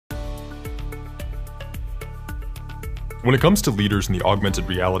When it comes to leaders in the augmented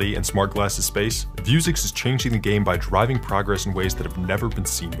reality and smart glasses space, Vuzix is changing the game by driving progress in ways that have never been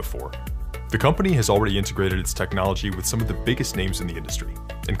seen before. The company has already integrated its technology with some of the biggest names in the industry,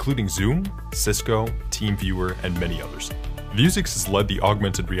 including Zoom, Cisco, TeamViewer, and many others. Vuzix has led the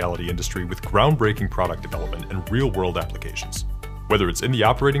augmented reality industry with groundbreaking product development and real-world applications, whether it's in the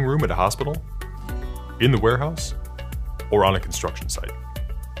operating room at a hospital, in the warehouse, or on a construction site.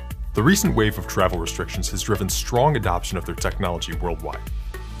 The recent wave of travel restrictions has driven strong adoption of their technology worldwide,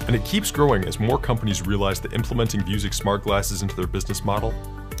 and it keeps growing as more companies realize that implementing Vuzix smart glasses into their business model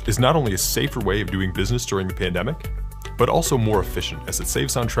is not only a safer way of doing business during the pandemic, but also more efficient as it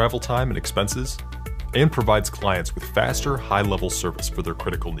saves on travel time and expenses, and provides clients with faster, high-level service for their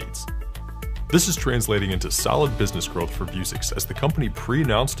critical needs. This is translating into solid business growth for Vuzix as the company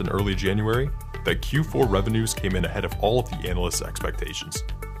pre-announced in early January that Q4 revenues came in ahead of all of the analysts' expectations.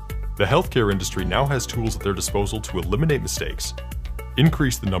 The healthcare industry now has tools at their disposal to eliminate mistakes,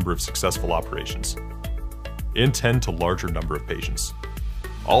 increase the number of successful operations, and tend to larger number of patients,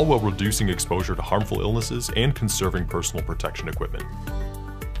 all while reducing exposure to harmful illnesses and conserving personal protection equipment.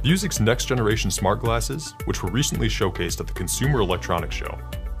 Vuzix next-generation smart glasses, which were recently showcased at the Consumer Electronics Show,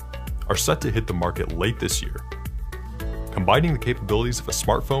 are set to hit the market late this year, combining the capabilities of a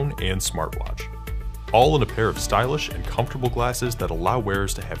smartphone and smartwatch, all in a pair of stylish and comfortable glasses that allow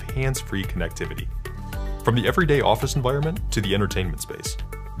wearers to have hands-free connectivity. From the everyday office environment to the entertainment space,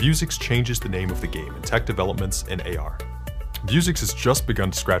 Vuzix changes the name of the game in tech developments and AR. Vuzix has just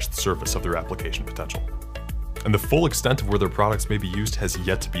begun to scratch the surface of their application potential, and the full extent of where their products may be used has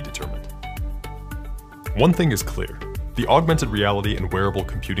yet to be determined. One thing is clear: the augmented reality and wearable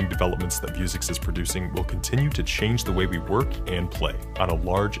computing developments that Vuzix is producing will continue to change the way we work and play on a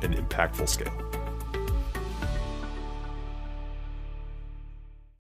large and impactful scale.